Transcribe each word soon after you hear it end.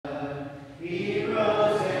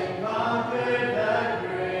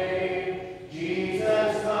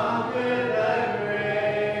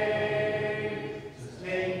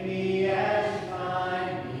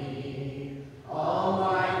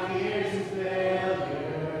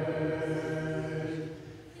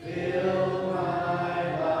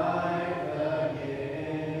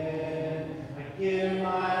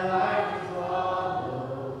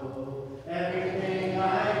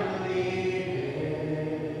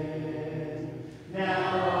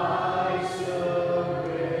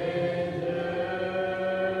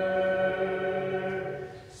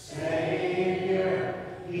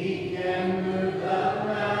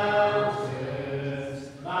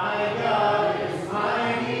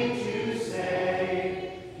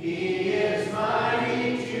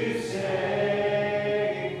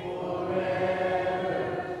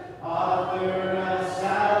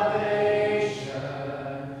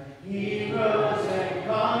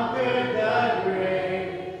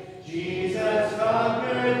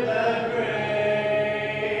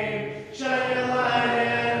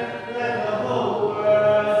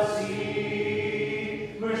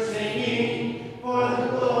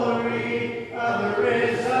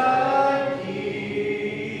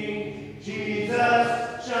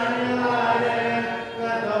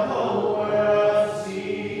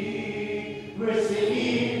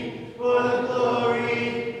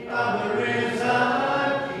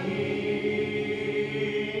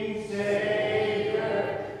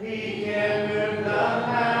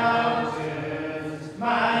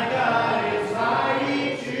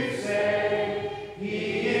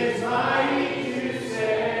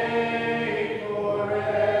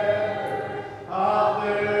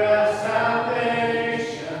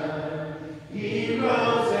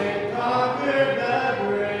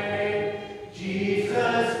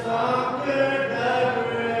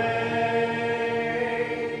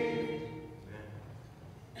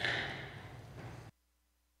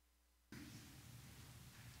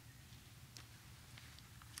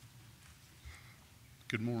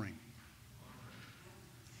Good morning.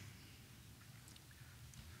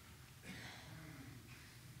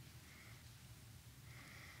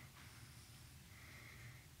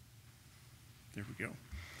 There we go.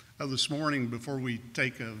 This morning, before we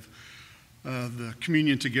take the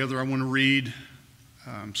communion together, I want to read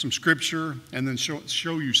some scripture and then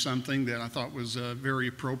show you something that I thought was very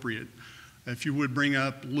appropriate. If you would bring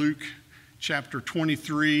up Luke chapter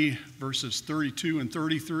 23, verses 32 and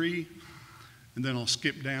 33, and then I'll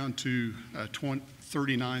skip down to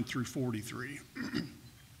 39 through 43. It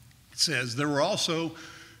says, "There were also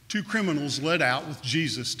 2 criminals led out with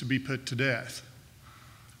Jesus to be put to death.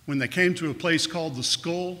 When they came to a place called the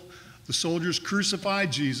Skull, the soldiers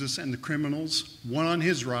crucified Jesus and the criminals, one on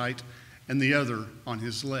his right and the other on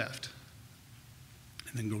his left."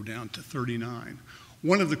 And then go down to 39.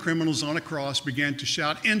 "One of the criminals on a cross began to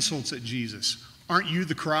shout insults at Jesus. 'Aren't you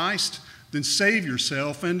the Christ? Then save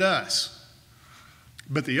yourself and us.'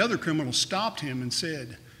 But the other criminal stopped him and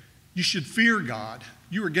said, 'You should fear God.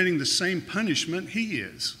 You are getting the same punishment he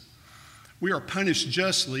is. We are punished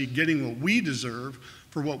justly, getting what we deserve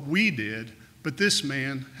for what we did, but this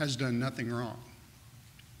man has done nothing wrong.'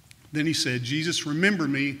 Then he said, 'Jesus, remember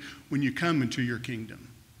me when you come into your kingdom.'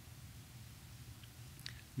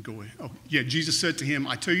 Jesus said to him,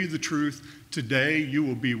 'I tell you the truth, today you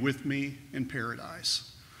will be with me in paradise.'"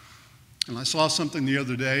 And I saw something the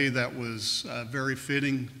other day that was very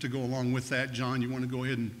fitting to go along with that. John, you want to go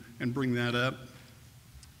ahead and bring that up?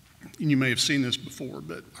 And you may have seen this before,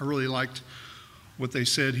 but I really liked what they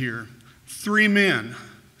said here. 3 men,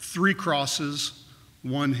 3 crosses,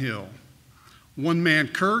 1 hill. 1 man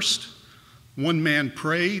cursed, 1 man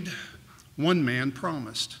prayed, 1 man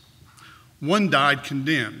promised. 1 died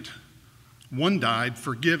condemned, 1 died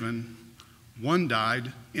forgiven, 1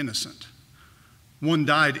 died innocent. 1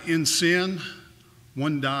 died in sin,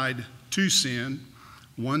 1 died to sin,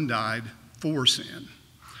 1 died for sin.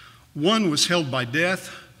 1 was held by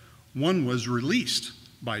death, 1 was released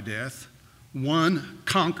by death, 1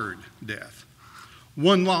 conquered death.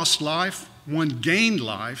 1 lost life, 1 gained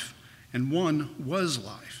life, and 1 was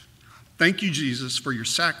life. Thank you, Jesus, for your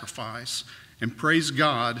sacrifice, and praise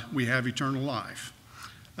God we have eternal life."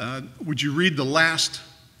 Would you read the last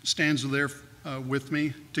stanza there with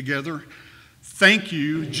me together? "Thank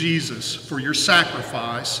you, Jesus, for your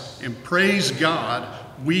sacrifice, and praise God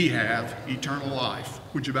we have eternal life."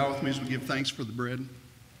 Would you bow with me as we give thanks for the bread?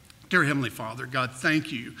 Dear Heavenly Father, God,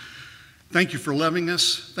 thank you. Thank you for loving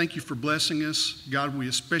us. Thank you for blessing us. God, we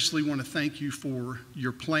especially want to thank you for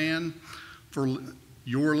your plan, for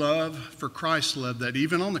your love, for Christ's love, that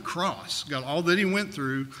even on the cross, God, all that he went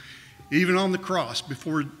through, even on the cross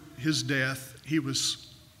before his death, he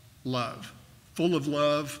was love, full of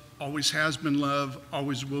love, always has been love,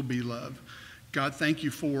 always will be love. God, thank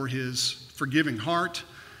you for his forgiving heart.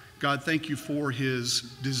 God, thank you for his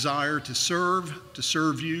desire to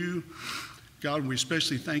serve you. God, we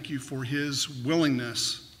especially thank you for his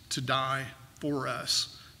willingness to die for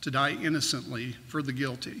us, to die innocently for the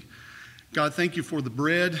guilty. God, thank you for the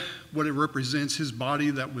bread, what it represents, his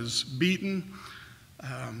body that was beaten,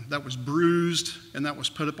 that was bruised, and that was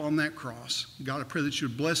put up on that cross. God, I pray that you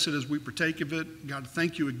would bless it as we partake of it. God,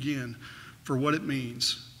 thank you again for what it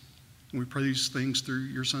means. And we pray these things through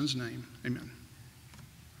your Son's name. Amen.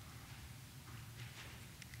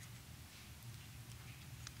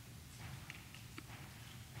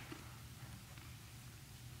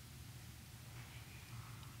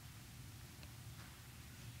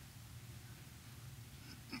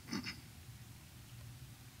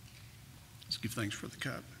 Give thanks for the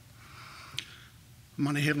cup.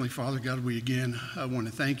 Mighty Heavenly Father, God, we again want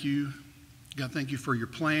to thank you. God, thank you for your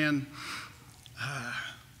plan.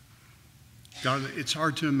 God, it's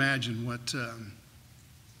hard to imagine what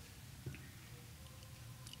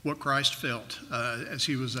Christ felt as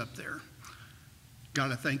he was up there.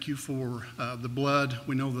 God, I thank you for the blood.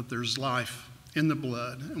 We know that there's life in the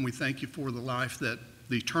blood, and we thank you for the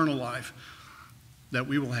eternal life that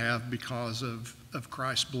we will have because of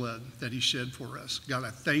Christ's blood that he shed for us. God, I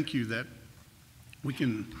thank you that we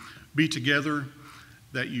can be together,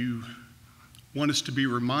 that you want us to be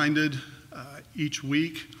reminded each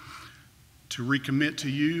week to recommit to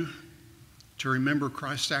you, to remember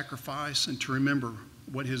Christ's sacrifice, and to remember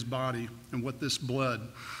what his body and what his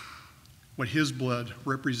blood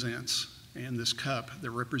represents, and this cup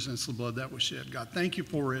that represents the blood that was shed. God, thank you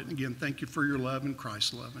for it. Again, thank you for your love and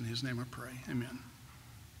Christ's love. In his name I pray. Amen.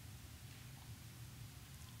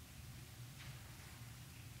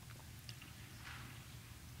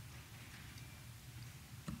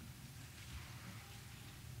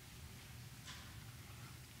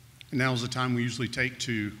 And now is the time we usually take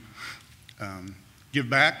to give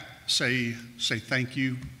back, say thank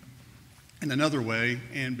you in another way.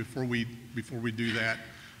 And before we do that,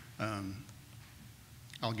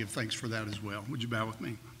 I'll give thanks for that as well. Would you bow with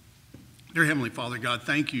me? Dear Heavenly Father, God,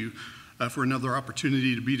 thank you for another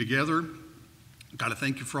opportunity to be together. God, I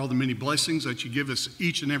thank you for all the many blessings that you give us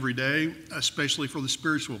each and every day, especially for the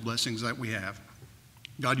spiritual blessings that we have.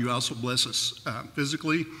 God, you also bless us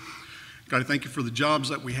physically. God, I thank you for the jobs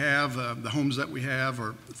that we have, the homes that we have,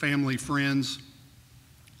 our family, friends.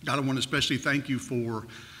 God, I want to especially thank you for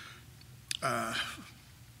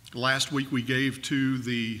last week we gave to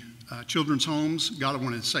the children's homes. God, I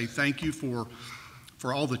want to say thank you for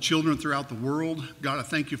all the children throughout the world. God, I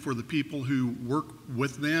thank you for the people who work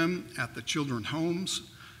with them at the children's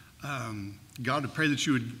homes. God, I pray that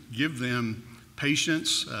you would give them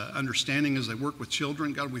patience, understanding as they work with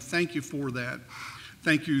children. God, we thank you for that.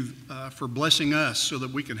 Thank you for blessing us so that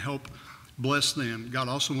we can help bless them. God,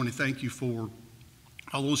 I also want to thank you for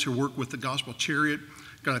all those who work with the Gospel Chariot.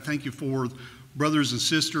 God, I thank you for brothers and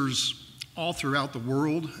sisters all throughout the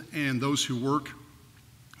world and those who work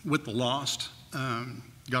with the lost.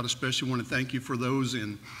 God, especially want to thank you for those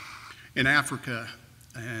in Africa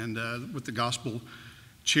and with the Gospel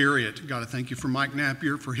Chariot. God, I thank you for Mike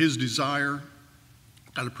Napier, for his desire.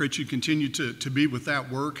 God, I pray that you continue to be with that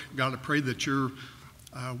work. God, I pray that your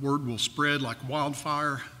word will spread like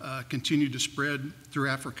wildfire, continue to spread through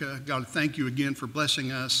Africa. God, I thank you again for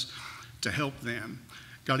blessing us to help them.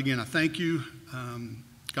 God, again, I thank you.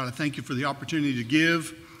 God, I thank you for the opportunity to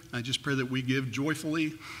give. I just pray that we give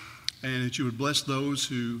joyfully and that you would bless those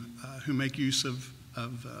who make use of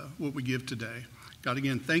what we give today. God,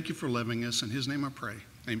 again, thank you for loving us. In his name I pray.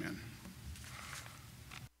 Amen.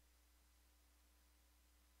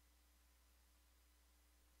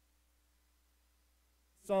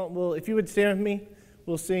 Well, if you would stand with me,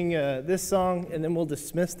 we'll sing this song, and then we'll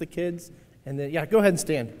dismiss the kids. And then, go ahead and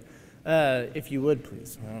stand, if you would,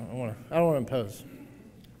 please. I don't want to impose.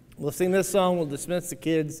 We'll sing this song. We'll dismiss the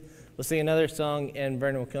kids. We'll sing another song, and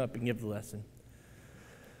Vernon will come up and give the lesson.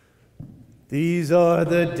 These are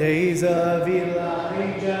the days of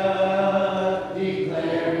Elijah,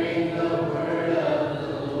 declaring the word of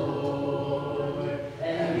the Lord.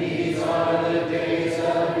 And these are the days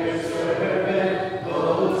of your servant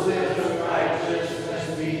Moses,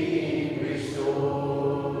 righteousness being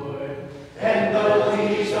restored. And though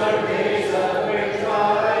these are days of great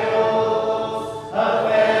trials,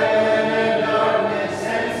 of famine and darkness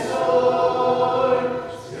and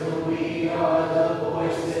sword, still we are the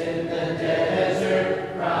voice in the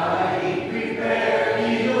desert, crying, prepare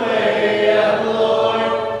ye the way.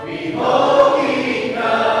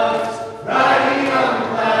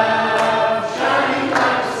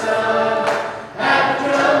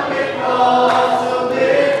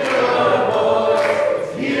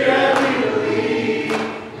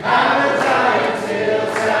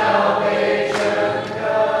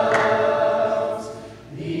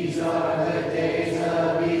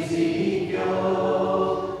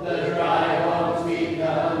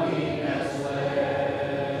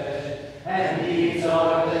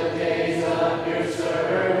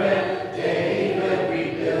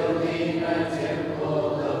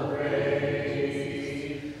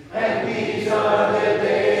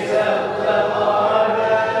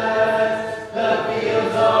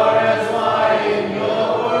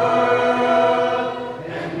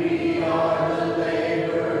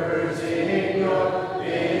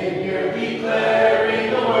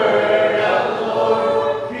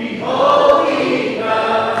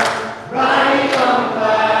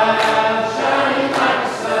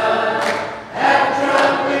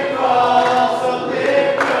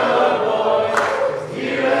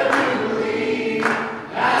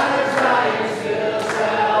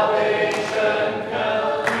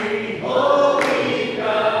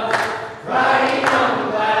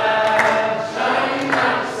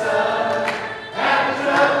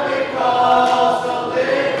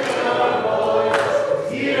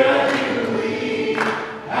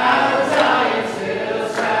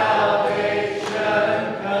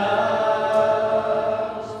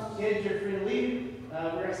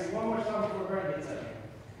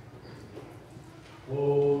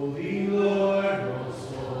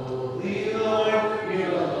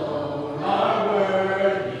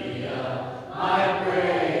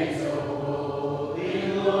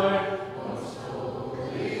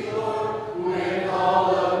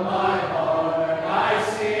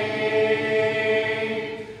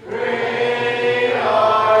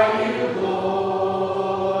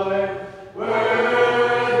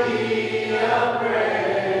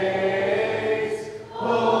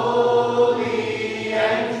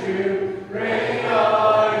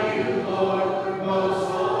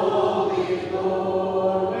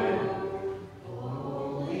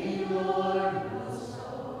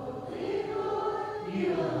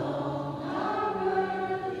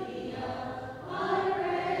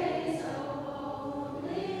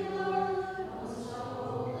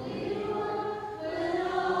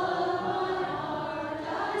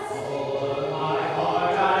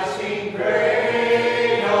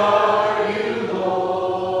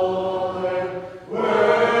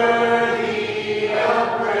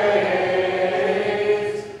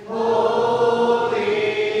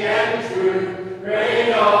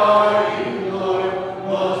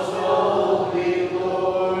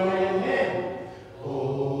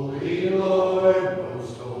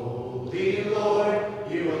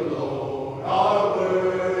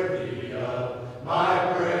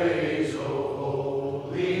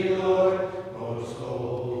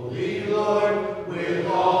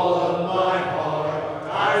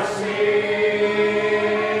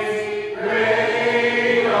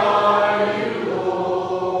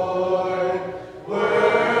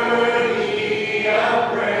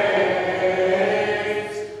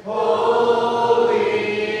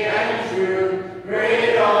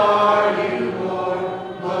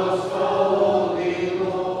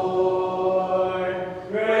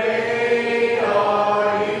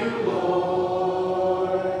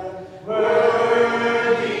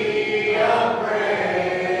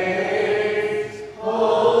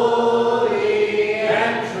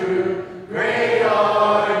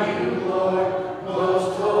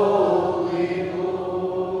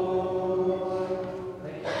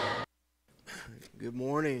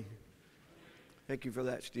 Thank you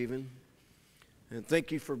for that, Stephen. And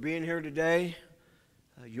thank you for being here today.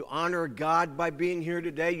 You honor God by being here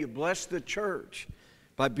today. You bless the church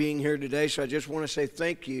by being here today. So I just want to say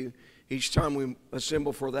thank you each time we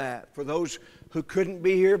assemble for that. For those who couldn't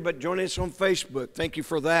be here but join us on Facebook, thank you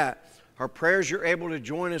for that. Our prayers you're able to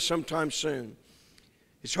join us sometime soon.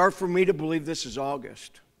 It's hard for me to believe this is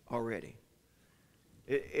August already.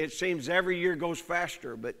 It seems every year goes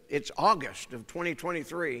faster, but it's August of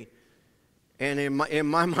 2023. And in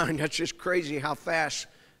my mind, that's just crazy how fast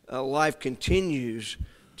life continues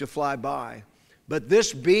to fly by. But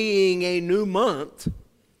this being a new month,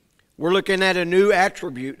 we're looking at a new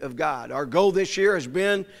attribute of God. Our goal this year has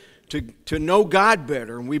been to know God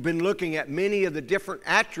better. And we've been looking at many of the different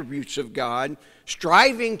attributes of God,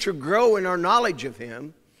 striving to grow in our knowledge of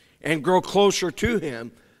Him and grow closer to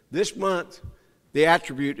Him. This month, the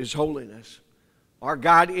attribute is holiness. Our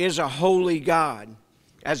God is a holy God.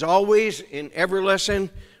 As always, in every lesson,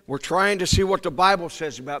 we're trying to see what the Bible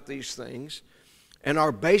says about these things. And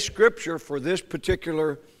our base scripture for this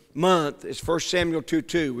particular month is 1 Samuel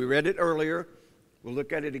 2:2. We read it earlier. We'll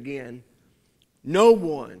look at it again. No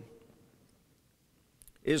one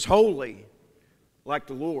is holy like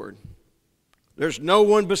the Lord. There's no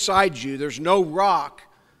one besides you. There's no rock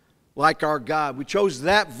like our God. We chose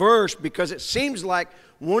that verse because it seems like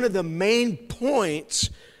one of the main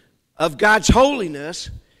points of God's holiness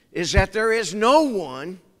is that there is no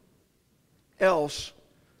one else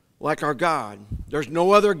like our God. There's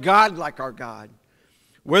no other God like our God.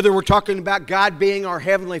 Whether we're talking about God being our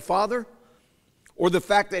Heavenly Father or the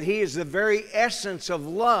fact that He is the very essence of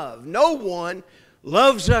love. No one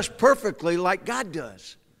loves us perfectly like God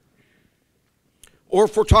does. Or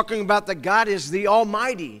if we're talking about that God is the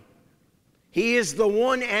Almighty. He is the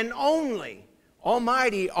one and only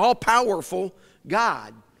Almighty, all-powerful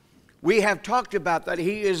God. We have talked about that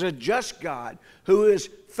He is a just God who is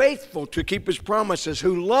faithful to keep His promises,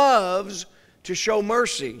 who loves to show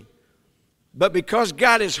mercy. But because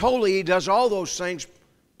God is holy, He does all those things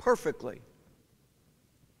perfectly.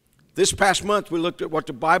 This past month, we looked at what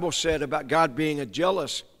the Bible said about God being a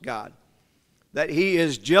jealous God. That He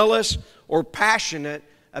is jealous or passionate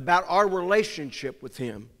about our relationship with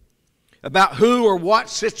Him. About who or what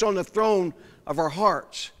sits on the throne of our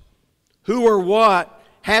hearts. Who or what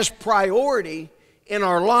has priority in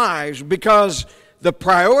our lives, because the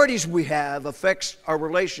priorities we have affects our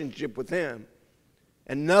relationship with Him.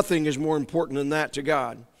 And nothing is more important than that to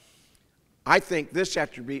God. I think this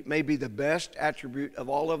attribute may be the best attribute of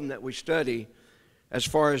all of them that we study as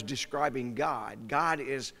far as describing God. God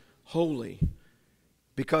is holy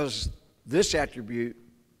because this attribute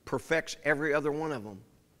perfects every other one of them.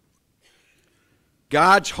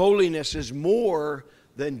 God's holiness is more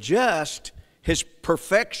than just His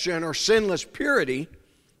perfection or sinless purity.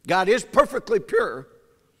 God is perfectly pure.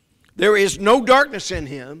 There is no darkness in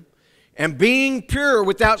Him. And being pure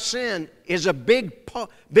without sin is a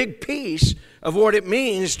big piece of what it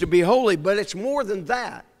means to be holy. But it's more than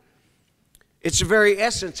that. It's the very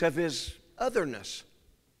essence of His otherness,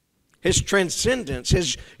 His transcendence,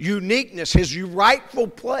 His uniqueness, His rightful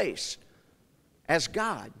place as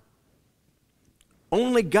God.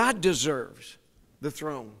 Only God deserves the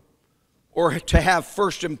throne or to have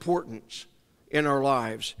first importance in our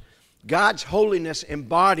lives. God's holiness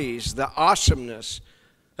embodies the awesomeness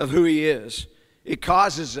of who He is. It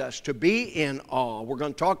causes us to be in awe. We're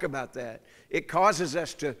going to talk about that. It causes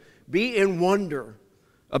us to be in wonder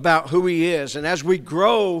about who He is. And as we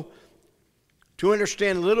grow to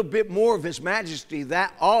understand a little bit more of His majesty,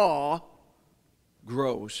 that awe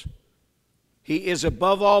grows. He is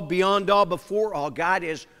above all, beyond all, before all. God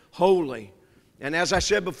is holy. And as I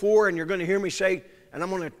said before, and you're going to hear me say, and I'm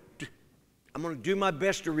going to do my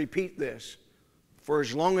best to repeat this for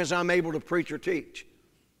as long as I'm able to preach or teach.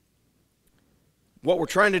 What we're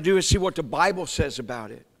trying to do is see what the Bible says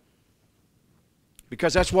about it.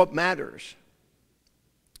 Because that's what matters.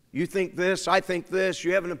 You think this, I think this,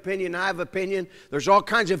 you have an opinion, I have an opinion. There's all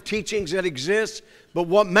kinds of teachings that exist. But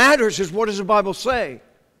what matters is, what does the Bible say?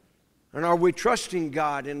 And are we trusting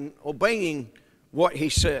God and obeying what He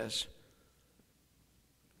says?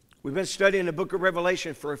 We've been studying the book of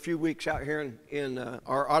Revelation for a few weeks out here in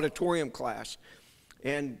our auditorium class.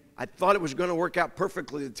 And I thought it was going to work out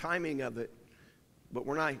perfectly, the timing of it. But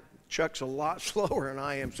we're not. Chuck's a lot slower than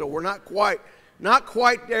I am, so we're not quite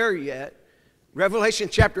there yet. Revelation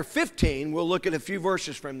chapter 15, we'll look at a few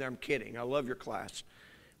verses from there. I'm kidding. I love your class.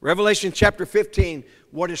 Revelation chapter 15,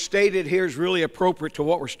 what is stated here is really appropriate to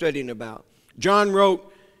what we're studying about. John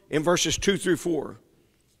wrote in verses 2 through 4,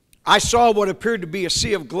 I saw what appeared to be a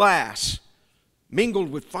sea of glass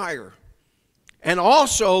mingled with fire. and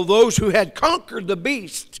also those who had conquered the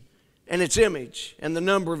beast and its image and the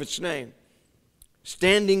number of its name,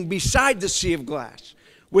 standing beside the sea of glass,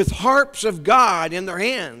 with harps of God in their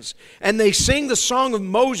hands. And they sing the song of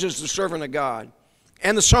Moses, the servant of God,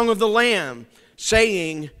 and the song of the Lamb,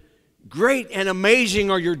 saying, Great and amazing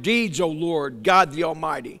are your deeds, O Lord, God the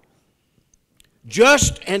Almighty.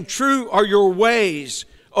 Just and true are your ways,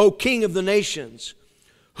 O King of the nations.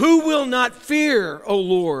 Who will not fear, O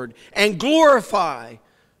Lord, and glorify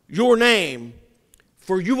your name?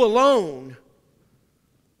 For you alone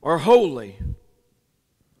are holy.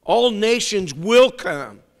 All nations will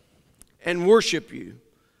come and worship you,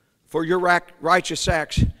 for your righteous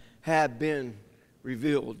acts have been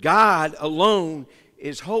revealed. God alone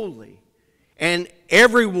is holy, and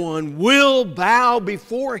everyone will bow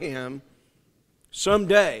before him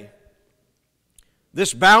someday.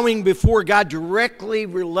 This bowing before God directly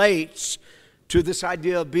relates to this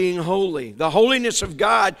idea of being holy. The holiness of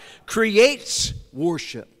God creates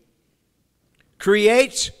worship,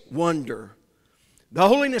 creates wonder. The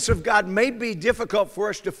holiness of God may be difficult for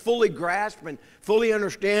us to fully grasp and fully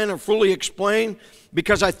understand or fully explain,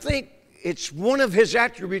 because I think it's one of his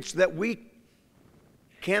attributes that we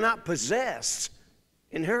cannot possess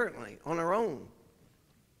inherently on our own.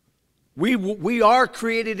 We are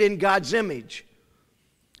created in God's image,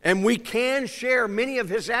 and we can share many of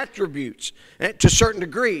his attributes to certain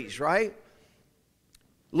degrees, right?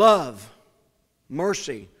 Love,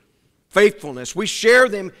 mercy, faithfulness. We share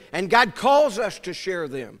them, and God calls us to share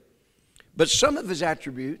them. But some of his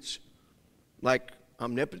attributes, like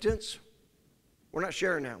omnipotence, we're not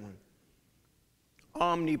sharing that one.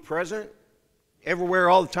 Omnipresent, everywhere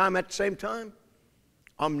all the time at the same time.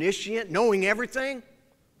 Omniscient, knowing everything.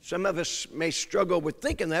 Some of us may struggle with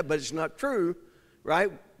thinking that, but it's not true,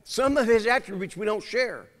 right? Some of his attributes we don't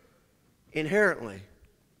share inherently.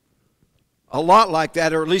 A lot like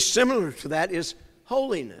that, or at least similar to that, is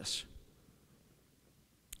holiness.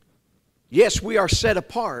 Yes, we are set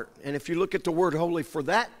apart, and if you look at the word holy for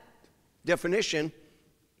that definition,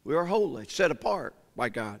 we are holy, set apart by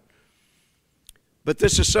God. But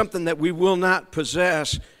this is something that we will not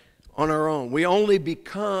possess on our own. We only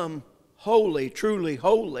become holy, truly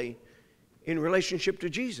holy, in relationship to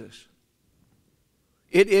Jesus.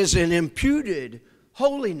 It is an imputed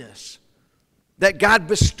holiness that God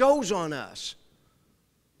bestows on us.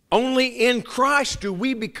 Only in Christ do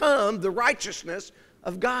we become the righteousness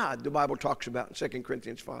of God, the Bible talks about in 2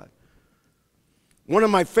 Corinthians 5. One of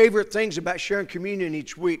my favorite things about sharing communion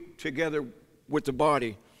each week together with the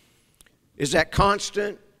body is that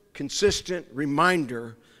constant, consistent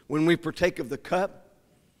reminder when we partake of the cup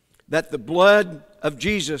that the blood of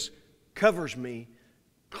Jesus covers me,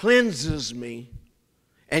 cleanses me,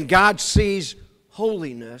 and God sees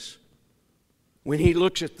holiness when he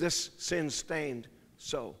looks at this sin-stained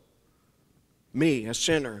soul. Me, a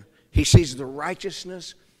sinner. He sees the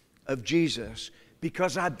righteousness of Jesus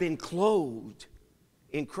because I've been clothed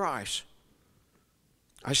in Christ.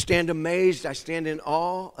 I stand amazed, I stand in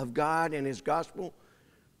awe of God and his gospel.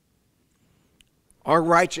 Our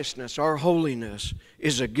righteousness, our holiness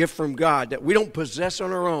is a gift from God that we don't possess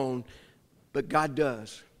on our own, but God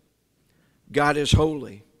does. God is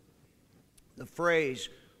holy. The phrase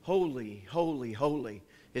holy, holy, holy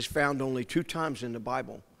is found only 2 times in the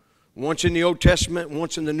Bible. Once in the Old Testament,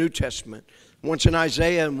 once in the New Testament. Once in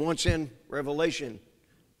Isaiah and once in Revelation,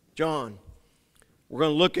 John. We're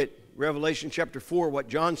going to look at Revelation chapter 4, what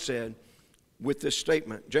John said with this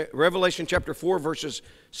statement. Revelation chapter 4, verses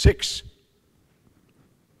 6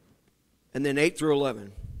 and then 8 through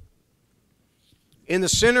 11. In the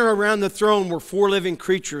center around the throne were 4 living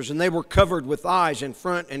creatures, and they were covered with eyes in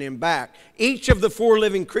front and in back. Each of the 4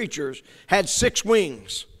 living creatures had 6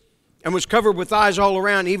 wings and was covered with eyes all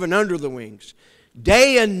around, even under the wings.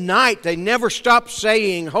 Day and night they never stopped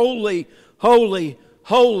saying, Holy, holy,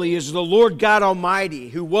 holy is the Lord God Almighty,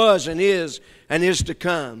 who was and is to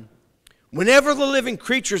come. Whenever the living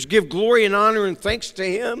creatures give glory and honor and thanks to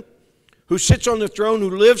him who sits on the throne, who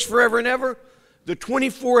lives forever and ever, the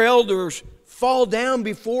 24 elders fall down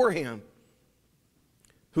before him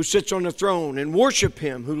who sits on the throne and worship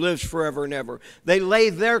him who lives forever and ever. They lay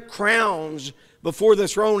their crowns before the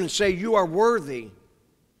throne and say, You are worthy,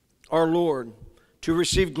 our Lord, to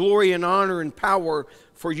receive glory and honor and power,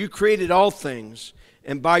 for you created all things,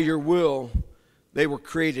 and by your will they were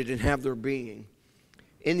created and have their being.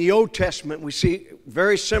 In the Old Testament, we see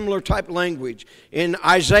very similar type language. In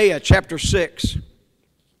Isaiah chapter 6,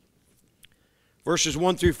 verses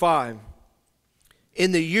 1 through 5.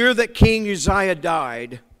 In the year that King Uzziah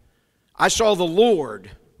died, I saw the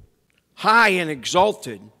Lord high and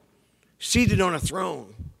exalted, seated on a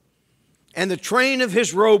throne, and the train of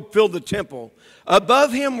his robe filled the temple.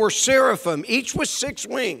 Above him were seraphim, each with 6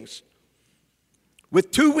 wings.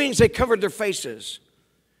 With 2 wings they covered their faces.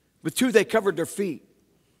 With 2 they covered their feet.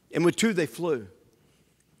 And with 2 they flew.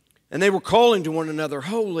 And they were calling to one another,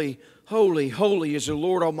 Holy, holy, holy is the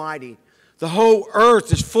Lord Almighty. The whole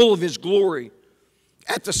earth is full of his glory.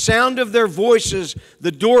 At the sound of their voices,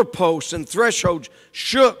 the doorposts and thresholds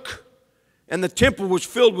shook, and the temple was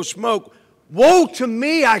filled with smoke. Woe to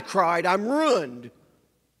me, I cried, I'm ruined.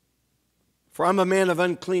 For I'm a man of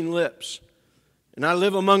unclean lips, and I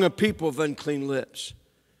live among a people of unclean lips.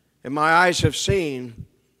 And my eyes have seen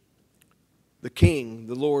the King,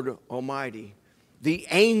 the Lord Almighty. The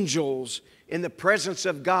angels in the presence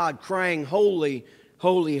of God crying, Holy,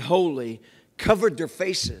 holy, holy, covered their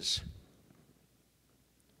faces,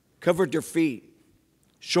 covered their feet,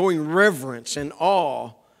 showing reverence and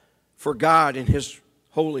awe for God and his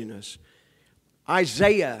holiness.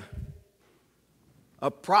 Isaiah,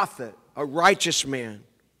 a prophet, a righteous man,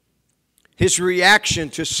 his reaction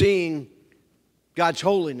to seeing God's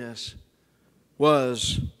holiness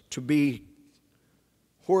was to be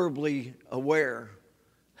horribly aware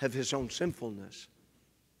of his own sinfulness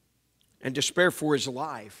and despair for his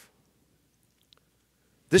life.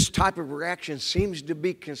 This type of reaction seems to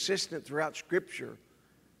be consistent throughout Scripture.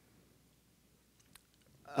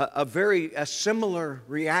 A similar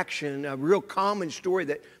reaction, a real common story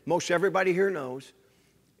that most everybody here knows,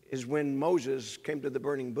 is when Moses came to the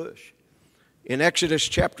burning bush. In Exodus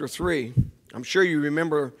chapter 3, I'm sure you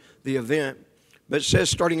remember the event, but it says,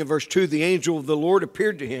 starting in verse 2, the angel of the Lord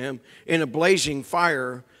appeared to him in a blazing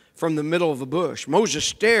fire from the middle of a bush. Moses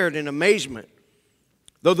stared in amazement.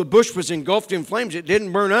 Though the bush was engulfed in flames, it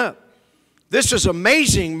didn't burn up. This is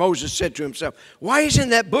amazing, Moses said to himself. Why isn't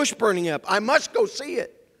that bush burning up? I must go see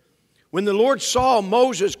it. When the Lord saw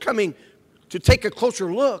Moses coming to take a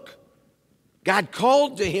closer look, God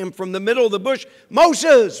called to him from the middle of the bush,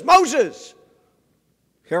 Moses, Moses.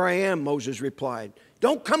 Here I am, Moses replied.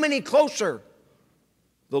 Don't come any closer,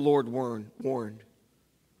 the Lord warned.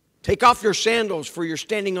 Take off your sandals, for you're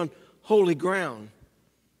standing on holy ground.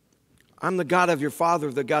 I'm the God of your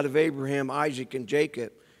father, the God of Abraham, Isaac, and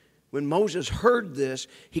Jacob. When Moses heard this,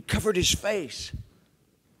 he covered his face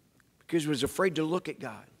because he was afraid to look at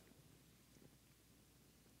God.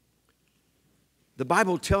 The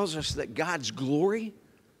Bible tells us that God's glory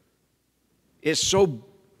is so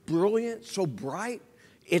brilliant, so bright,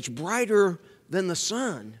 it's brighter than the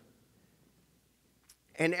sun.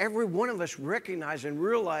 And every one of us recognize and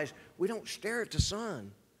realize we don't stare at the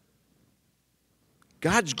sun.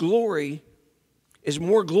 God's glory is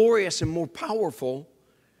more glorious and more powerful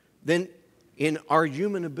than in our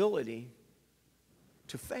human ability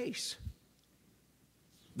to face.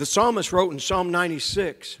 The psalmist wrote in Psalm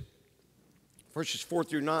 96, verses 4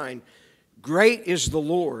 through 9, Great is the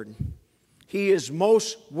Lord. He is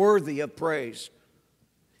most worthy of praise.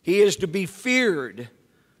 He is to be feared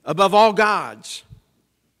above all gods.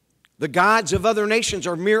 The gods of other nations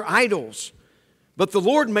are mere idols, but the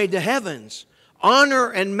Lord made the heavens. Honor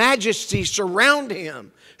and majesty surround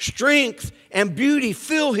him. Strength and beauty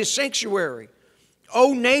fill his sanctuary.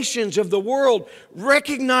 O nations of the world,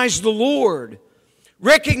 recognize the Lord.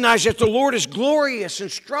 Recognize that the Lord is glorious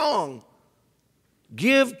and strong.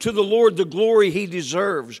 Give to the Lord the glory he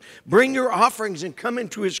deserves. Bring your offerings and come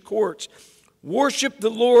into his courts. Worship the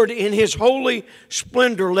Lord in his holy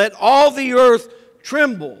splendor. Let all the earth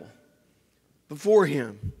tremble before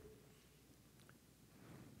him.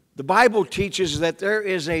 The Bible teaches that there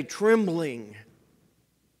is a trembling,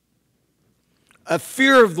 a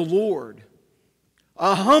fear of the Lord,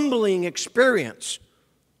 a humbling experience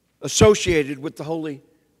associated with the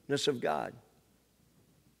holiness of God.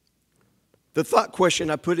 The thought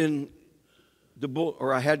question I put in the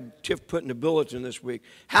or I had Tiff put in the bulletin this week: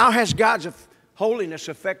 how has God's holiness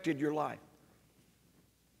affected your life?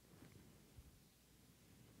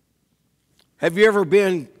 Have you ever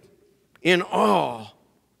been in awe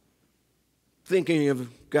thinking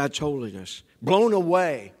of God's holiness? Blown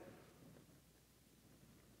away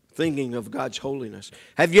thinking of God's holiness?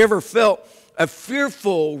 Have you ever felt a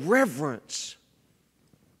fearful reverence?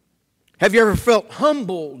 Have you ever felt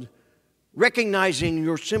humbled, recognizing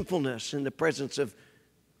your sinfulness in the presence of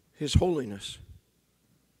his holiness?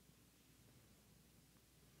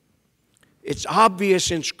 It's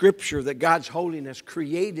obvious in Scripture that God's holiness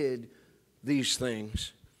created these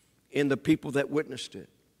things in the people that witnessed it.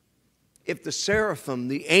 If the seraphim,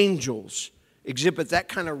 the angels, exhibit that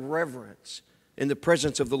kind of reverence in the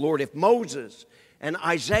presence of the Lord, if Moses and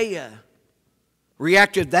Isaiah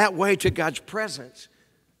reacted that way to God's presence,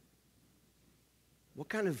 what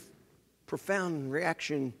kind of profound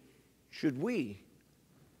reaction should we?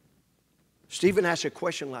 Stephen asked a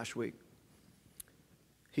question last week.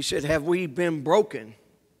 He said, have we been broken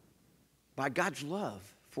by God's love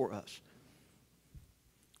for us?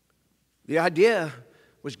 The idea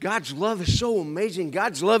was God's love is so amazing.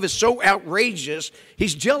 God's love is so outrageous.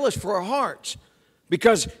 He's jealous for our hearts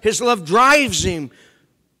because His love drives Him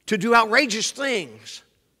to do outrageous things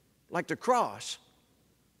like the cross.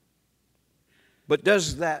 But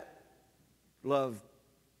does that love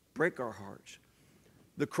break our hearts?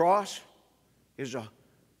 The cross is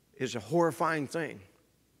a horrifying thing.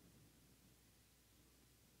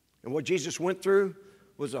 And what Jesus went through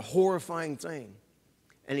was a horrifying thing.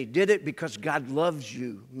 And He did it because God loves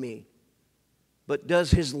you, me. But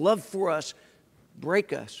does His love for us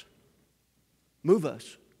break us? Move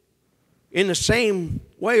us? In the same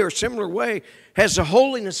way or similar way, has the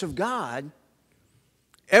holiness of God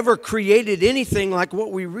ever created anything like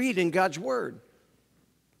what we read in God's Word?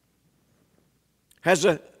 Has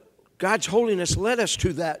God's holiness led us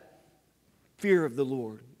to that fear of the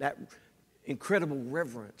Lord, that incredible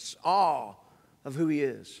reverence, awe of who He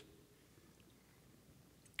is?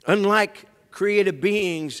 Unlike created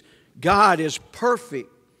beings, God is perfect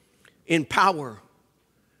in power,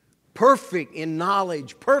 perfect in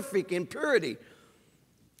knowledge, perfect in purity.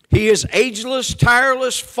 He is ageless,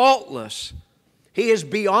 tireless, faultless. He is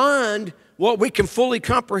beyond what we can fully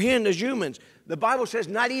comprehend as humans. The Bible says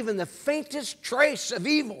not even the faintest trace of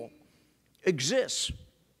evil exists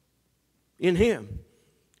in Him.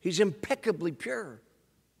 He's impeccably pure.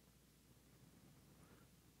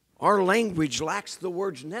 Our language lacks the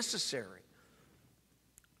words necessary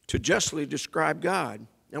to justly describe God.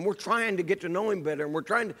 And we're trying to get to know Him better, and we're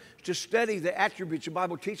trying to study the attributes the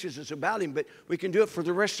Bible teaches us about Him, but we can do it for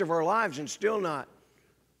the rest of our lives and still not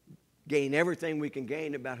gain everything we can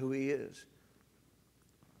gain about who He is.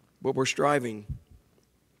 But we're striving.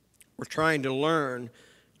 We're trying to learn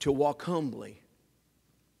to walk humbly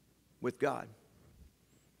with God.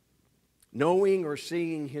 Knowing or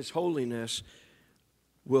seeing His holiness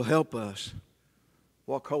will help us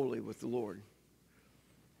walk holy with the Lord.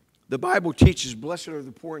 The Bible teaches, blessed are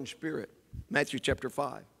the poor in spirit, Matthew chapter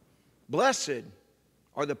 5. Blessed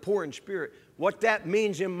are the poor in spirit. What that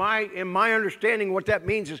means, in my understanding, what that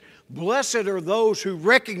means is, blessed are those who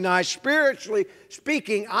recognize, spiritually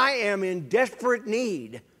speaking, I am in desperate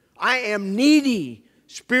need. I am needy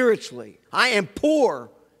spiritually. I am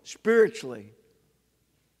poor spiritually.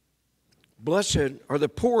 Blessed are the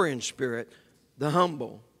poor in spirit, the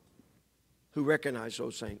humble, who recognize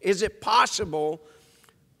those things. Is it possible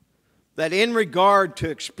that in regard to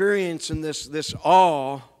experiencing this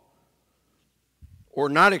awe, or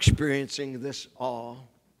not experiencing this awe,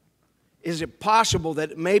 is it possible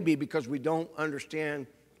that it may be because we don't understand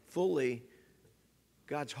fully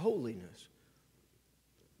God's holiness?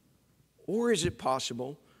 Or is it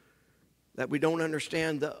possible that we don't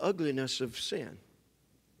understand the ugliness of sin?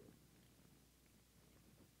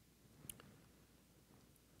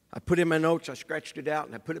 I put in my notes, I scratched it out,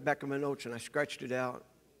 and I put it back in my notes, and I scratched it out.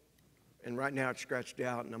 And right now it's scratched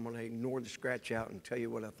out, and I'm going to ignore the scratch out and tell you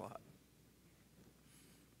what I thought.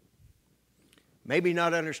 Maybe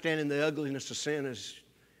not understanding the ugliness of sin is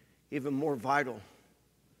even more vital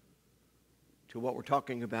to what we're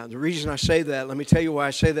talking about. The reason I say that, let me tell you why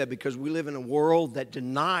I say that, because we live in a world that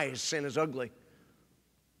denies sin is ugly.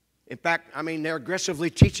 In fact, they're aggressively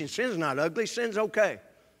teaching sin's not ugly, sin's okay.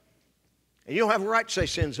 And you don't have a right to say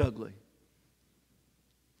sin's ugly.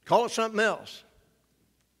 Call it something else.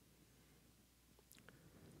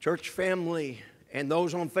 Church family and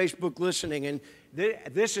those on Facebook listening, and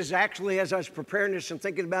this is actually, as I was preparing this and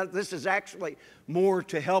thinking about it, this is actually more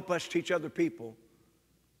to help us teach other people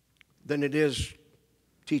than it is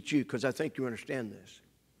teach you, because I think you understand this.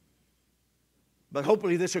 But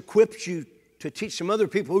hopefully this equips you to teach some other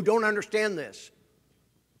people who don't understand this.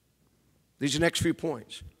 These next few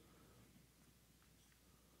points.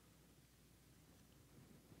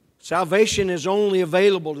 Salvation is only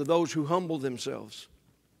available to those who humble themselves.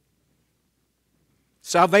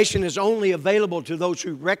 Salvation is only available to those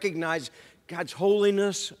who recognize God's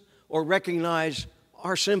holiness or recognize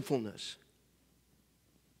our sinfulness.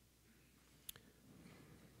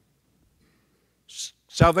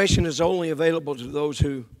 Salvation is only available to those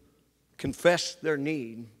who confess their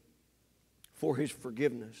need for His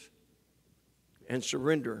forgiveness and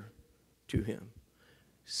surrender to Him.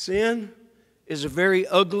 Sin is a very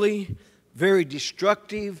ugly, very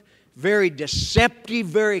destructive, very deceptive,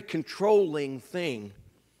 very controlling thing.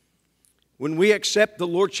 When we accept the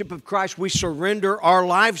Lordship of Christ, we surrender our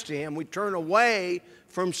lives to Him. We turn away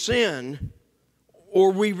from sin,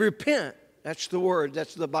 or we repent. That's the word.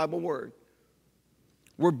 That's the Bible word.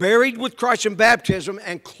 We're buried with Christ in baptism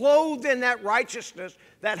and clothed in that righteousness,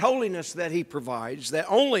 that holiness that He provides, that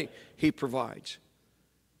only He provides.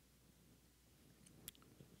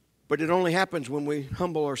 But it only happens when we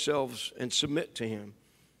humble ourselves and submit to Him,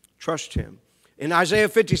 trust Him. In Isaiah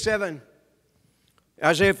 57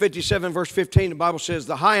 verse 15, the Bible says,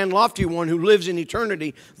 the high and lofty one who lives in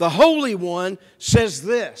eternity, the Holy One, says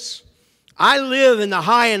this, I live in the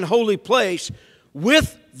high and holy place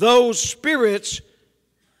with those spirits,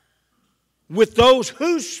 with those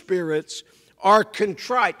whose spirits are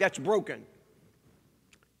contrite. That's broken.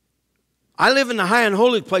 I live in the high and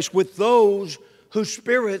holy place with those whose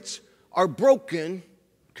spirits are broken,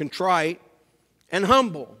 contrite, and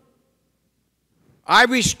humble. I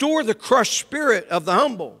restore the crushed spirit of the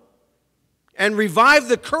humble and revive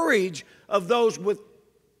the courage of those with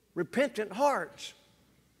repentant hearts.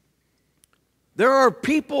 There are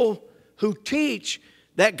people who teach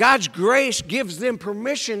that God's grace gives them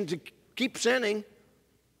permission to keep sinning,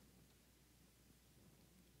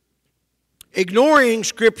 ignoring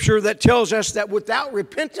Scripture that tells us that without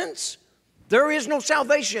repentance, there is no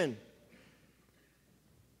salvation.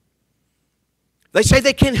 They say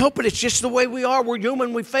they can't help it. It's just the way we are. We're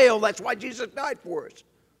human. We fail. That's why Jesus died for us.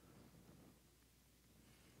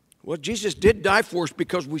 Well, Jesus did die for us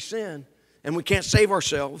because we sin, and we can't save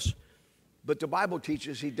ourselves. But the Bible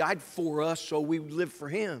teaches He died for us so we live for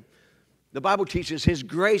Him. The Bible teaches His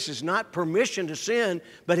grace is not permission to sin,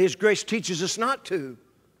 but His grace teaches us not to.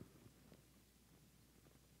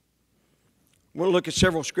 We'll look at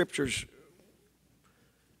several scriptures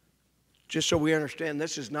just so we understand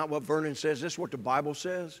this is not what Vernon says. This is what the Bible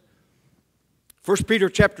says. 1 Peter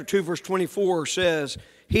chapter 2, verse 24 says,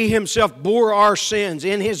 He Himself bore our sins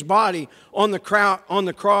in His body on the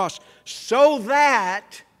cross so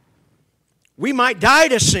that we might die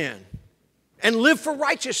to sin and live for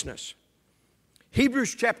righteousness.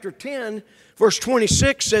 Hebrews chapter 10, verse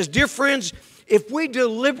 26 says, Dear friends, if we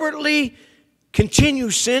deliberately continue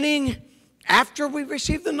sinning after we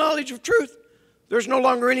receive the knowledge of truth, there's no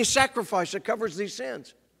longer any sacrifice that covers these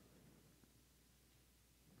sins.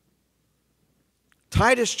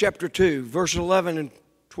 Titus chapter 2, verse 11 and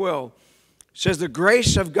 12 says, The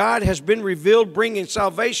grace of God has been revealed, bringing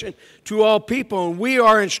salvation to all people. And we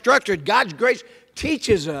are instructed, God's grace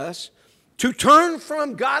teaches us to turn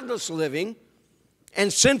from godless living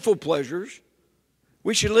and sinful pleasures.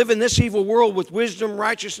 We should live in this evil world with wisdom,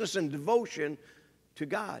 righteousness, and devotion to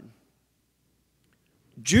God.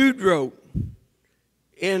 Jude wrote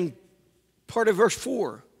in part of verse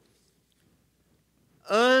 4,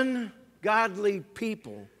 Ungodly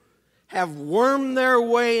people have wormed their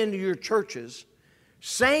way into your churches,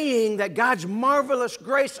 saying that God's marvelous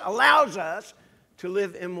grace allows us to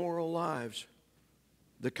live immoral lives.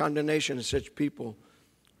 The condemnation of such people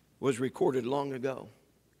was recorded long ago.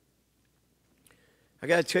 I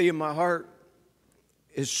got to tell you, my heart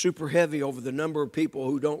is super heavy over the number of people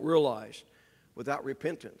who don't realize without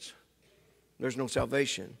repentance, there's no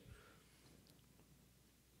salvation.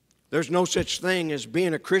 There's no such thing as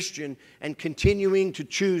being a Christian and continuing to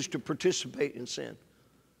choose to participate in sin.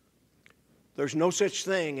 There's no such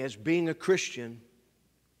thing as being a Christian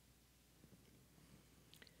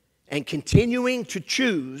and continuing to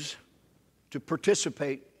choose to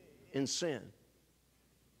participate in sin.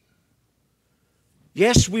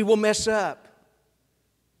 Yes, we will mess up.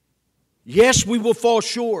 Yes, we will fall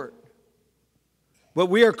short. But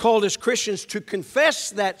we are called as Christians to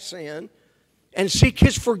confess that sin and seek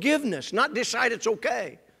His forgiveness, not decide it's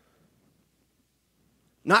okay.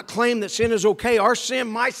 Not claim that sin is okay. Our sin,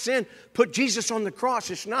 my sin, put Jesus on the cross.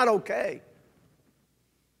 It's not okay.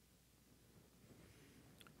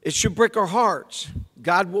 It should break our hearts.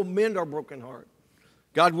 God will mend our broken heart.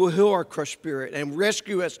 God will heal our crushed spirit and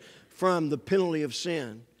rescue us from the penalty of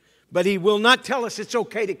sin. But He will not tell us it's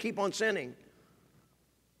okay to keep on sinning.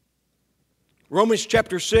 Romans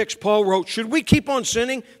chapter 6, Paul wrote, should we keep on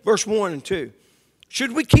sinning? Verse 1 and 2.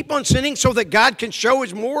 Should we keep on sinning so that God can show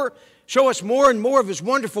us more and more of His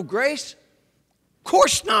wonderful grace? Of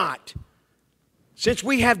course not. Since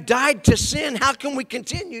we have died to sin, how can we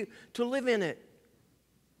continue to live in it?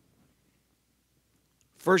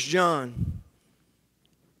 1 John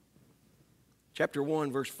chapter 1,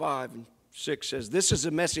 verse 5 and 6 says, This is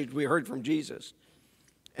the message we heard from Jesus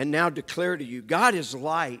and now declare to you. God is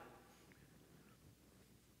light.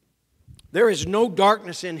 There is no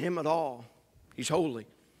darkness in Him at all. He's holy.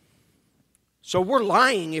 So we're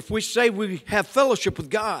lying if we say we have fellowship with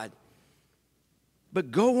God,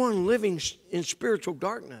 but go on living in spiritual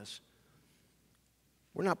darkness.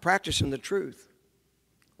 We're not practicing the truth.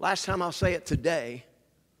 Last time, I'll say it today.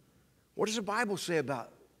 What does the Bible say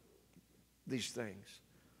about these things?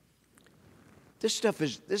 This stuff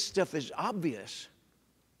is obvious.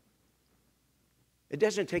 It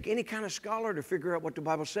doesn't take any kind of scholar to figure out what the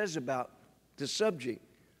Bible says about this subject.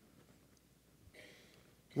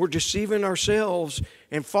 We're deceiving ourselves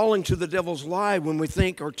and falling to the devil's lie when we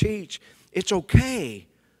think or teach it's okay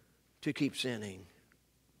to keep sinning,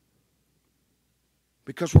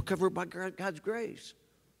 because we're covered by God's grace.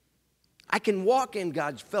 I can walk in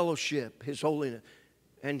God's fellowship, His holiness,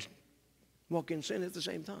 and walk in sin at the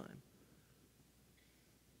same time.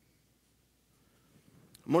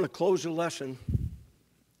 I'm going to close the lesson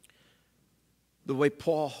the way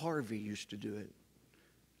Paul Harvey used to do it.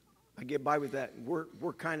 I get by with that.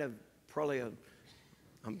 We're kind of probably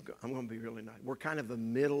I'm going to be really nice. We're kind of a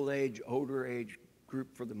middle-aged, older age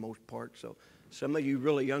group for the most part. So some of you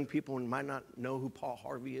really young people might not know who Paul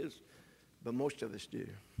Harvey is, but most of us do.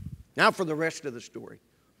 Now for the rest of the story.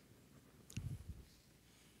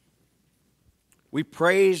 We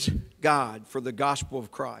praise God for the gospel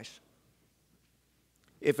of Christ.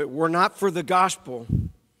 If it were not for the gospel,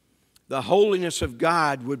 the holiness of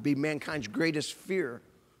God would be mankind's greatest fear.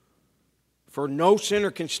 For no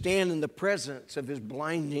sinner can stand in the presence of His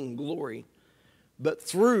blinding glory. But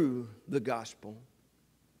through the gospel,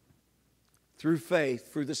 through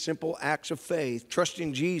faith, through the simple acts of faith,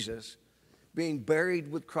 trusting Jesus, being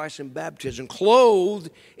buried with Christ in baptism,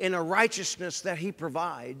 clothed in a righteousness that He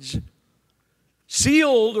provides,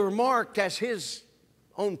 sealed or marked as His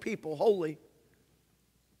own people, holy.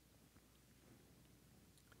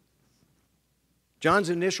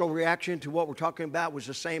 John's initial reaction to what we're talking about was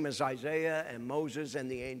the same as Isaiah and Moses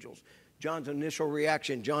and the angels. John's initial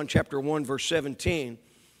reaction, John chapter 1, verse 17,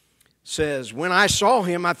 says, "When I saw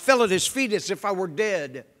Him, I fell at His feet as if I were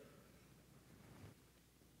dead.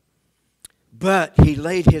 But He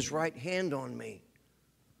laid His right hand on me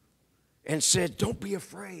and said, 'Don't be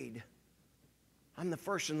afraid. I'm the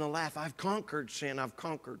first and the last. I've conquered sin. I've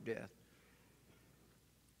conquered death.'"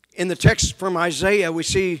 In the text from Isaiah, we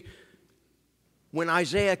see when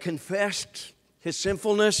Isaiah confessed his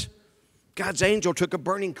sinfulness, God's angel took a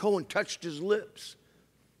burning coal and touched his lips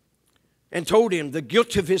and told him the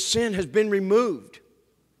guilt of his sin has been removed.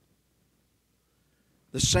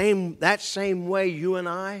 That same way you and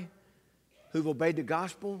I, who've obeyed the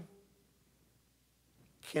gospel,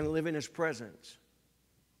 can live in His presence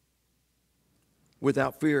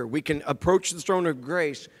without fear. We can approach the throne of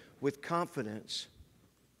grace with confidence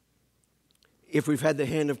if we've had the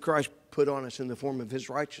hand of Christ put on us in the form of His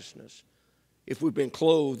righteousness, if we've been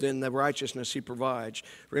clothed in the righteousness He provides.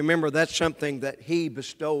 Remember, that's something that He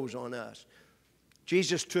bestows on us.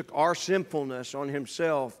 Jesus took our sinfulness on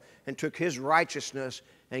Himself and took His righteousness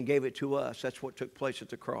and gave it to us. That's what took place at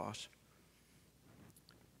the cross.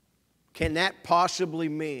 Can that possibly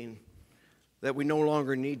mean that we no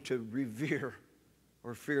longer need to revere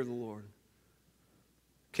or fear the Lord?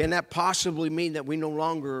 Can that possibly mean that we no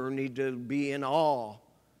longer need to be in awe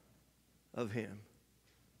of Him?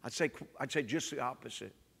 I'd say just the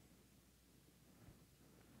opposite.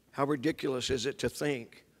 How ridiculous is it to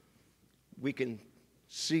think we can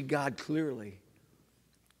see God clearly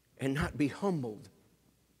and not be humbled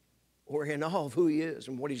or in awe of who He is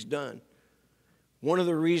and what He's done? One of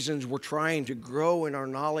the reasons we're trying to grow in our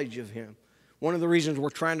knowledge of Him, one of the reasons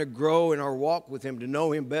we're trying to grow in our walk with Him, to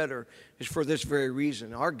know Him better, is for this very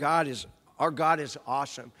reason. Our God is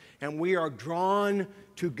awesome, and we are drawn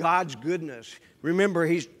to God's goodness. Remember,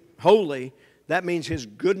 He's holy. That means His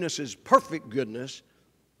goodness is perfect goodness.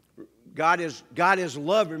 God is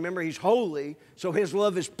love. Remember, He's holy, so His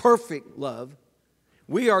love is perfect love.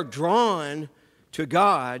 We are drawn to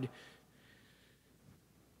God.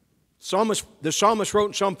 The psalmist wrote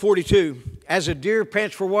in Psalm 42, "As a deer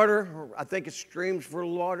pants for water," or I think it streams for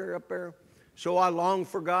water up there, "so I long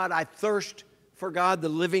for God. I thirst for God, the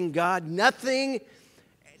living God. Nothing,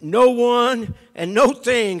 no one, and no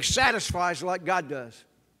thing satisfies like God does."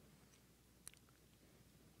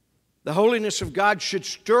 The holiness of God should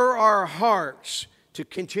stir our hearts to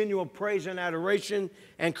continual praise and adoration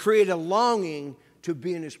and create a longing to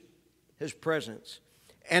be in His presence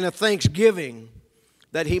and a thanksgiving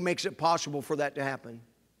that He makes it possible for that to happen.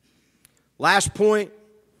 Last point,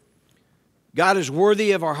 God is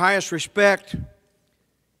worthy of our highest respect,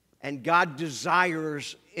 and God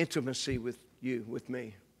desires intimacy with you, with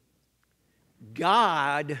me.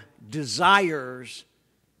 God desires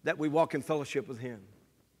that we walk in fellowship with Him.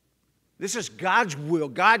 This is God's will,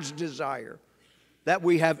 God's desire, that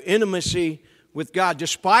we have intimacy with God.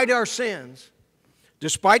 Despite our sins,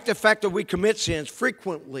 despite the fact that we commit sins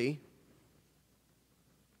frequently,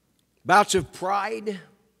 bouts of pride,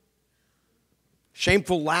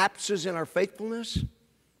 shameful lapses in our faithfulness,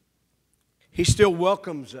 He still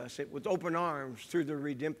welcomes us with open arms through the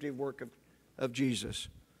redemptive work of Jesus.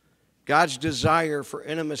 God's desire for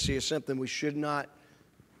intimacy is something we should not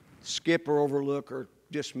skip or overlook or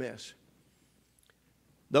dismiss.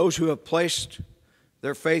 Those who have placed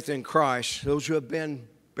their faith in Christ, those who have been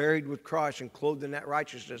buried with Christ and clothed in that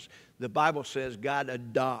righteousness, the Bible says God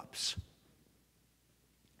adopts,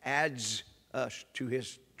 adds us to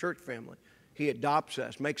His church family. He adopts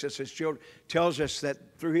us, makes us His children, tells us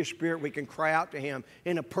that through His Spirit we can cry out to Him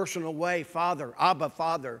in a personal way, Father, Abba,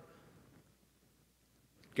 Father.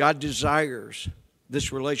 God desires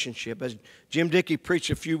this relationship. As Jim Dickey preached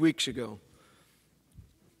a few weeks ago,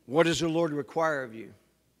 what does the Lord require of you?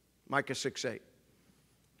 Micah 6:8.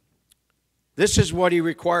 This is what He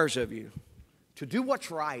requires of you: to do what's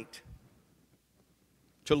right,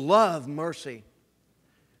 to love mercy,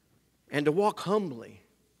 and to walk humbly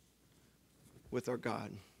with our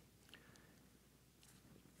God.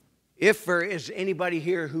 If there is anybody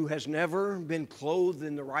here who has never been clothed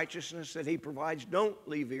in the righteousness that He provides, don't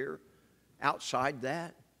leave here outside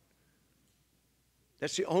that.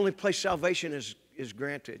 That's the only place salvation is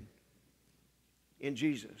granted, in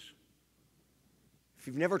Jesus. If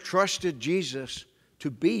you've never trusted Jesus to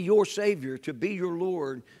be your Savior, to be your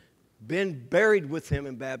Lord, been buried with Him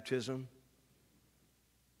in baptism,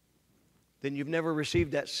 then you've never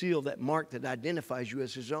received that seal, that mark that identifies you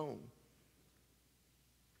as His own.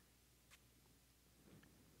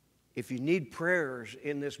 If you need prayers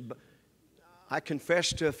in this, I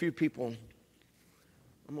confessed to a few people.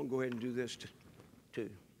 I'm going to go ahead and do this too.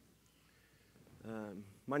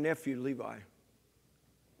 My nephew, Levi,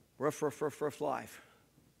 rough life.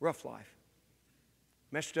 Rough life.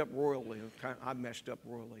 Messed up royally. I messed up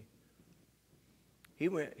royally. He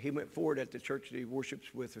went forward at the church that he worships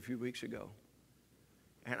with a few weeks ago.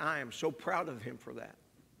 And I am so proud of him for that.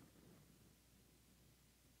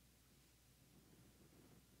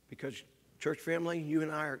 Because, church family, you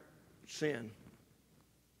and I are sin.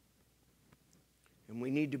 And we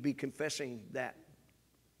need to be confessing that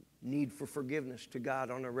need for forgiveness to God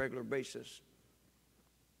on a regular basis.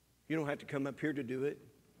 You don't have to come up here to do it.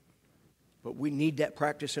 But we need that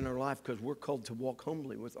practice in our life because we're called to walk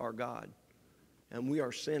humbly with our God. And we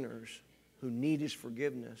are sinners who need His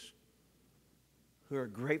forgiveness, who are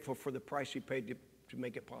grateful for the price He paid to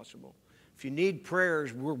make it possible. If you need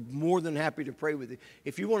prayers, we're more than happy to pray with you.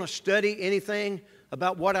 If you want to study anything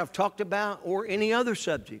about what I've talked about or any other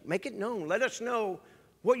subject, make it known. Let us know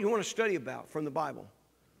what you want to study about from the Bible.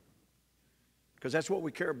 Because that's what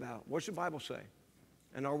we care about. What's the Bible say?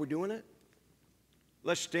 And are we doing it?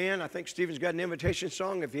 Let's stand. I think Stephen's got an invitation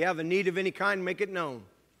song. If you have a need of any kind, make it known.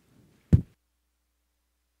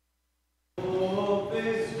 Hope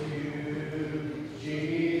is you,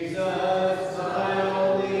 Jesus, my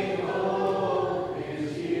only hope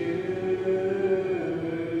is you.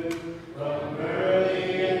 From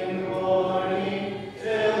early in the morning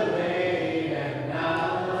till late at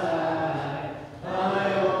night,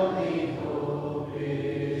 my only hope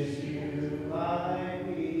is you. My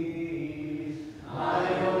peace,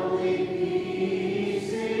 my only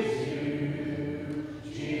peace is you,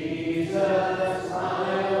 Jesus,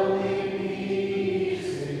 my only peace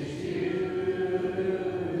is you.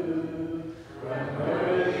 From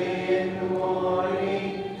early in the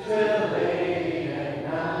morning till late at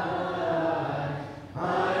night,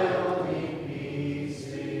 my only peace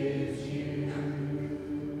is you.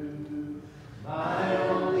 My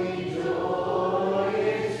only joy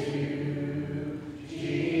is you,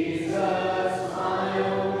 Jesus, my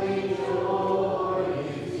only joy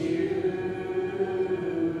is you.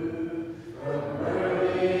 From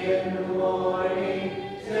early in the morning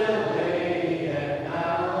till late at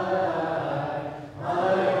night,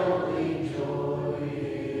 my only joy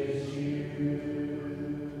is you.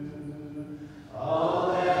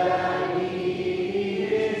 All that I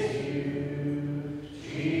need is you,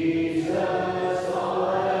 Jesus. All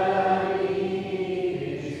that I need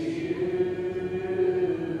is you.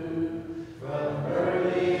 From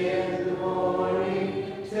early in the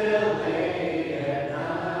morning till late at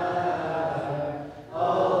night,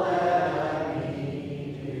 all that I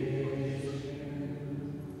need is you.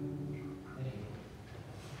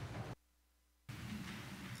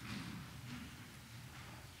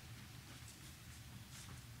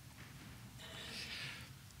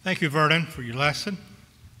 Thank you, Vernon, for your lesson.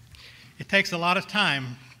 It takes a lot of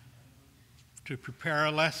time to prepare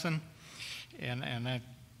a lesson, and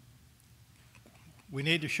we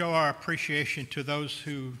need to show our appreciation to those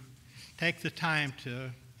who take the time to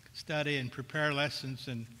study and prepare lessons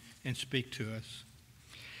and speak to us.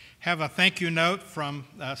 Have a thank you note from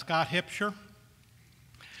Scott Hipsher.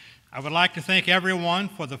 I would like to thank everyone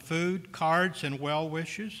for the food, cards, and well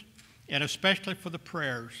wishes, and especially for the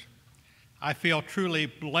prayers. I feel truly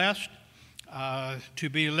blessed to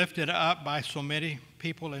be lifted up by so many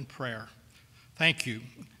people in prayer. Thank you,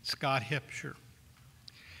 Scott Hipsher.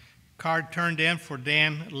 Card turned in for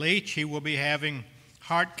Dan Leach. He will be having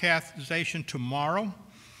heart catheterization tomorrow.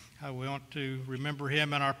 We want to remember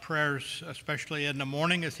him in our prayers, especially in the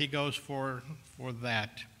morning as he goes for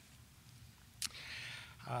that.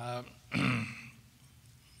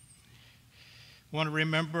 Want to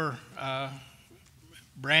remember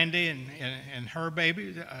Brandy and her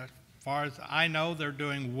baby. As far as I know, they're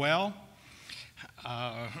doing well.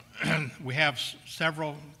 We have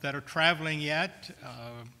several that are traveling yet,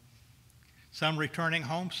 some returning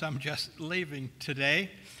home, some just leaving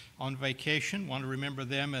today on vacation. Want to remember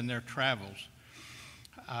them and their travels.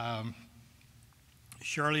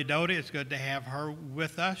 Shirley Doty, it's good to have her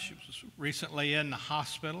with us. She was recently in the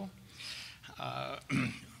hospital.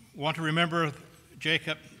 Want to remember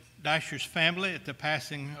Jacob Dasher's family at the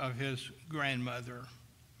passing of his grandmother.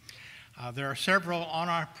 There are several on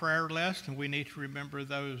our prayer list, and we need to remember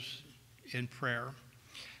those in prayer.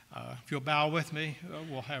 If you'll bow with me,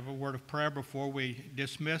 we'll have a word of prayer before we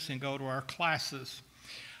dismiss and go to our classes.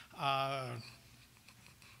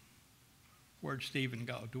 Where'd Stephen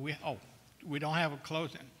go? We don't have a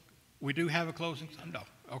closing. We do have a closing? No.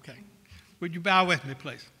 Okay. Would you bow with me,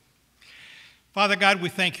 please? Father God, we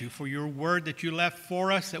thank you for your word that you left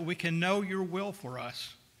for us, that we can know your will for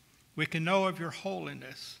us. We can know of your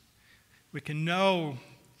holiness. We can know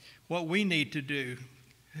what we need to do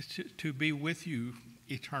to be with you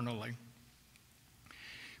eternally.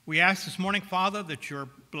 We ask this morning, Father, that your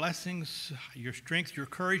blessings, your strength, your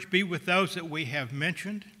courage be with those that we have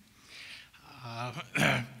mentioned.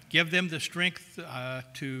 Give them the strength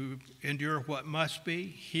to endure what must be.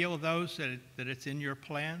 Heal those that it's in your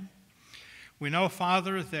plan. We know,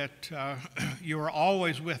 Father, that you are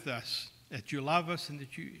always with us, that you love us and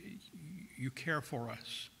that you care for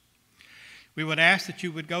us. We would ask that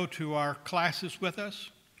you would go to our classes with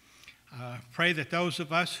us. Pray that those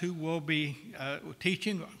of us who will be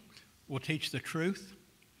teaching will teach the truth.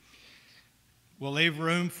 We'll leave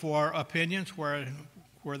room for opinions where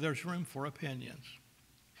there's room for opinions.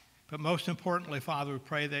 But most importantly, Father, we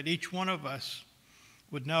pray that each one of us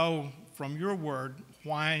would know from your word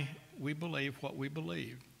why we believe what we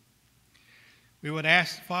believe. We would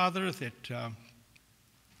ask, Father, that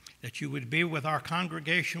you would be with our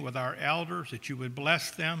congregation, with our elders, that you would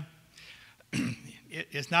bless them.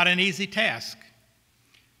 It's not an easy task,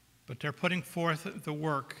 but they're putting forth the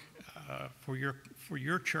work for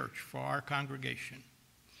your church, for our congregation.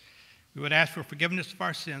 We would ask for forgiveness of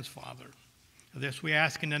our sins, Father. This we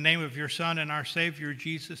ask in the name of your Son and our Savior,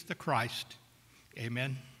 Jesus the Christ.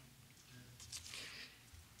 Amen.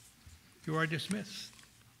 You are dismissed.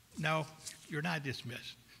 No, you're not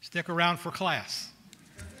dismissed. Stick around for class.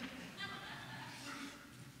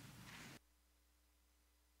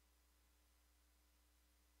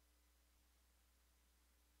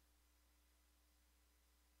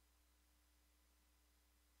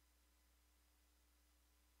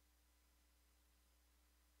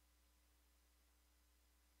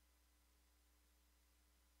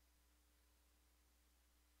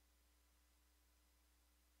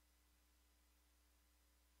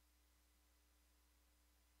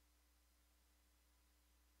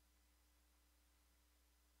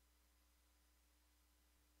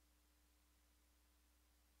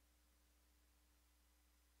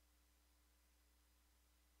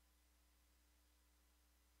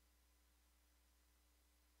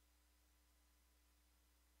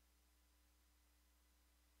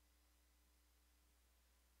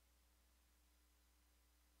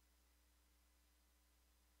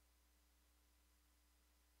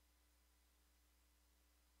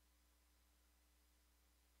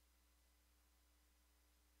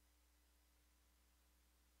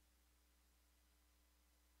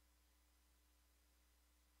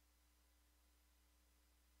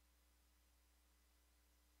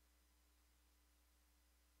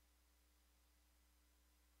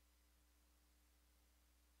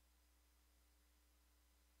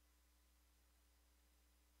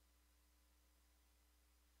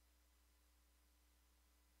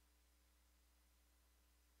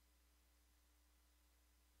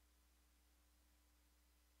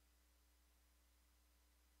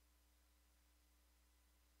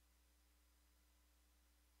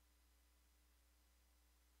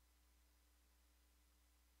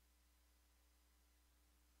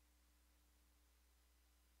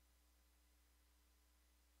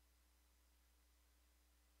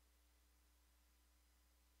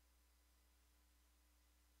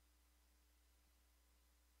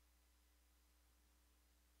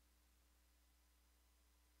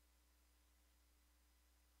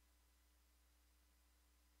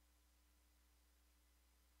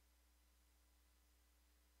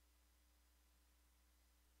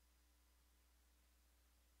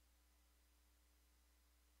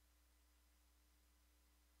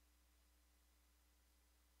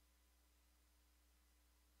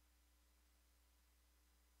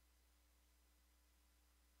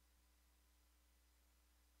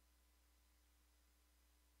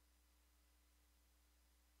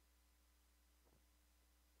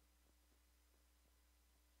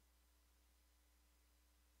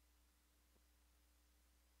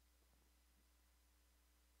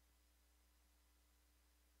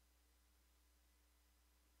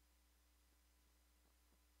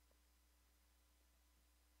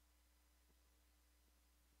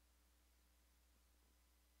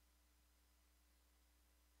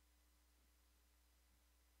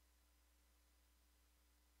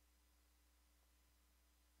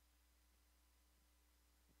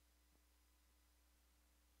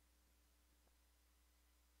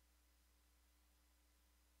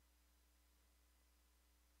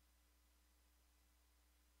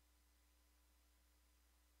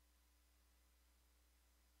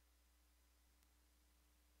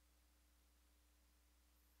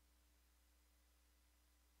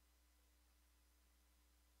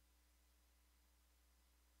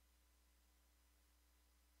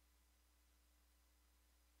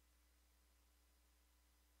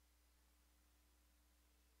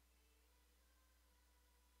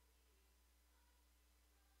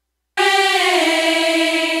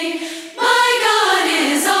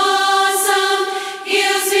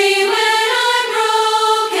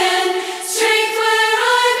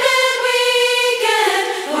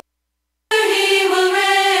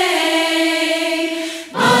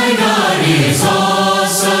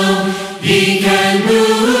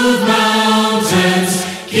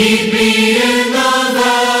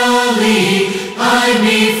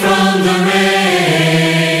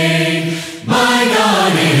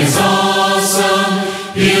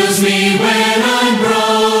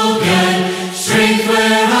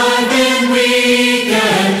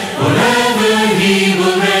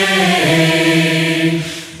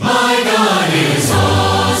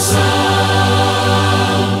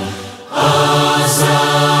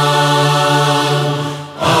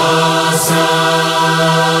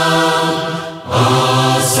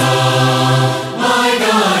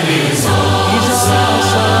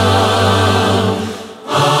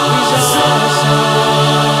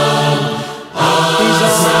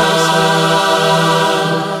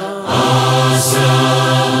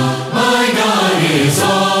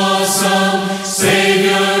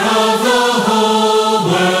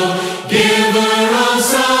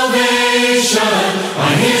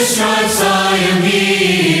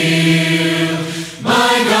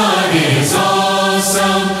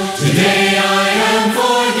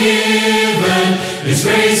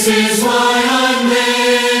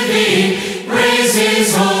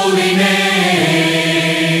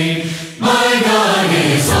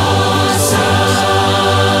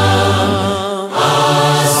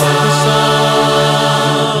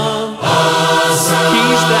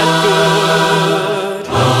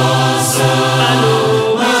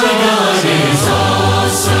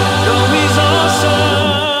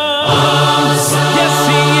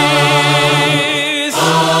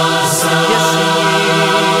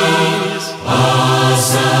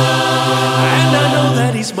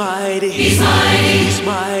 He's mighty. He's mighty. He's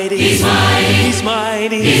mighty. He's mighty. He's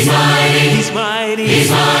mighty. He's mighty. He's mighty. He's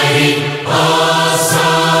mighty. Awesome.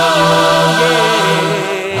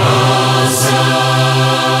 Yeah. Awesome.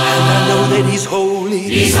 And I know that He's holy.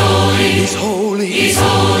 He's holy. He's holy. He's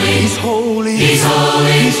holy. He's holy. He's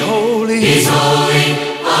holy. He's holy. He's holy.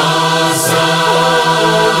 Awesome.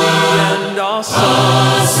 Holy and awesome.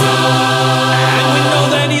 Awesome. And we know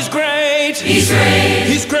that He's great. He's great.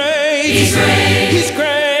 He's great. He's great. He's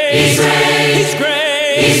great. He's great. He's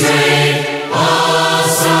great. He's great.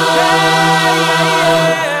 Awesome.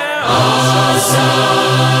 Yeah. Awesome.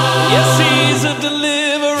 Yes, He's a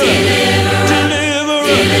deliverer. Deliverer. Deliverer.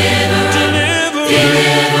 Deliverer.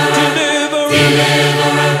 Deliverer. Deliverer.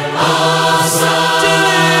 Deliverer. Awesome.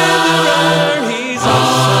 Deliverer. He's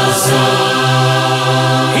awesome.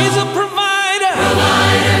 He's a provider.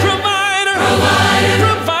 Provider. Provider. Provider.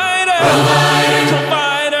 Provider.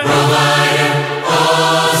 Provider. Provider. Provider.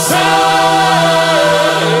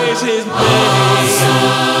 Praise His name.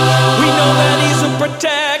 We know that He's a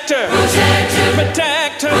protector. Protector.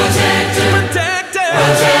 Protector. Protector. Protector.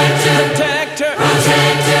 Protector. Protector.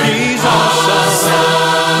 Protector. He's awesome.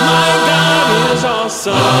 My God is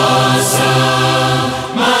awesome. Awesome.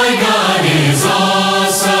 My God is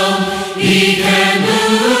awesome. He can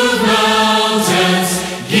move mountains.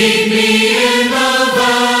 Keep me in the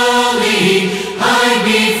valley. Hide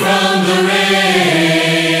me from the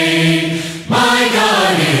rain. My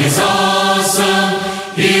God is awesome.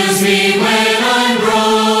 Heals me when I'm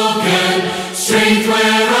broken. Strength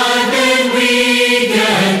where I've been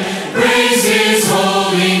weakened. Praise His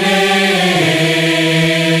holy name.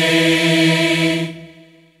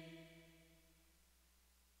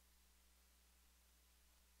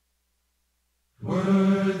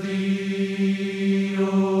 Worthy, O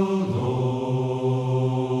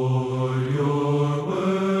Lord, You're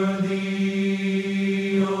worthy,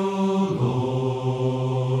 O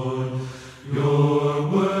Lord, You're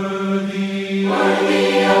worthy. Worthy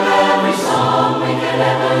of every song we could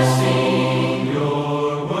ever sing.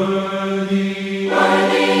 You're worthy.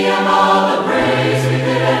 Worthy of all the praise we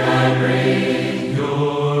could ever bring.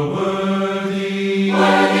 You're worthy.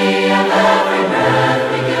 Worthy of every breath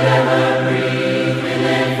we could ever breathe. We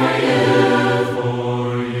live for You. For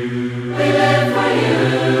You. We live for You.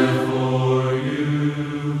 For You.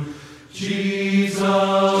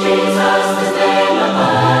 Jesus.